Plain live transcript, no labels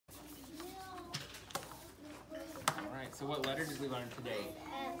So what letter did we learn today?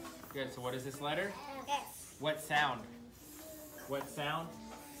 S. Good. So what is this letter? S. What sound? What sound?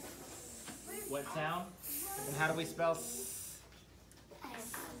 What sound? And how do we spell s?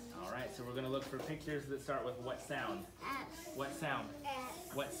 S. All right. So we're going to look for pictures that start with what sound? S. What sound?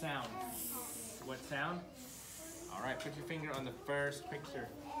 S. What sound? What sound? All right. Put your finger on the first picture.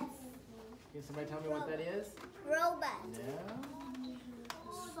 Can somebody tell me what that is? Robot. No.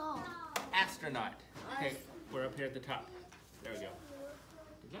 Salt. Astronaut. Okay. We're up here at the top. There we go.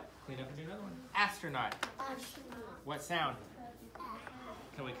 Good job. Clean up and do another one. Astronaut. Astronaut. What sound?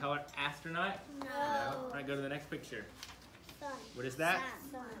 Can we color astronaut? No. All right, go to the next picture. Sun. What is that?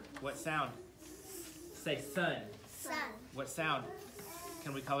 Sun. What sound? Say sun. Sun. What sound?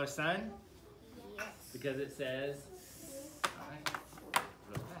 Can we color sun? Yes. Because it says, all right,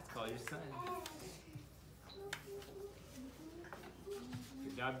 real fast, call your sun.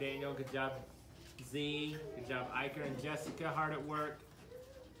 Good job, Daniel. Good job, Z. Good job, Iker and Jessica. Hard at work.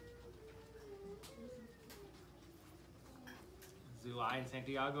 Zulai and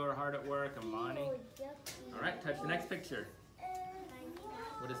Santiago are hard at work. Amani. All right, touch the next picture.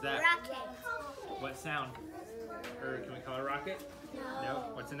 What is that? Rocket. What sound? Or can we color rocket?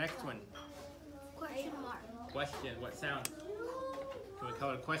 No. What's the next one? Question mark. Question. What sound? Can we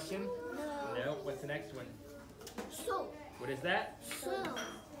color question? No. No. What's the next one? Soap. What is that? Soap.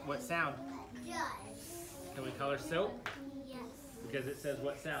 What sound? Yes. Can we color soap? Yes. Because it says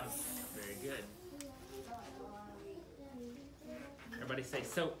what sound? Very good. Everybody say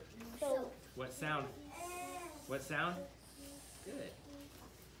soap. Soap. What sound? What sound? Good.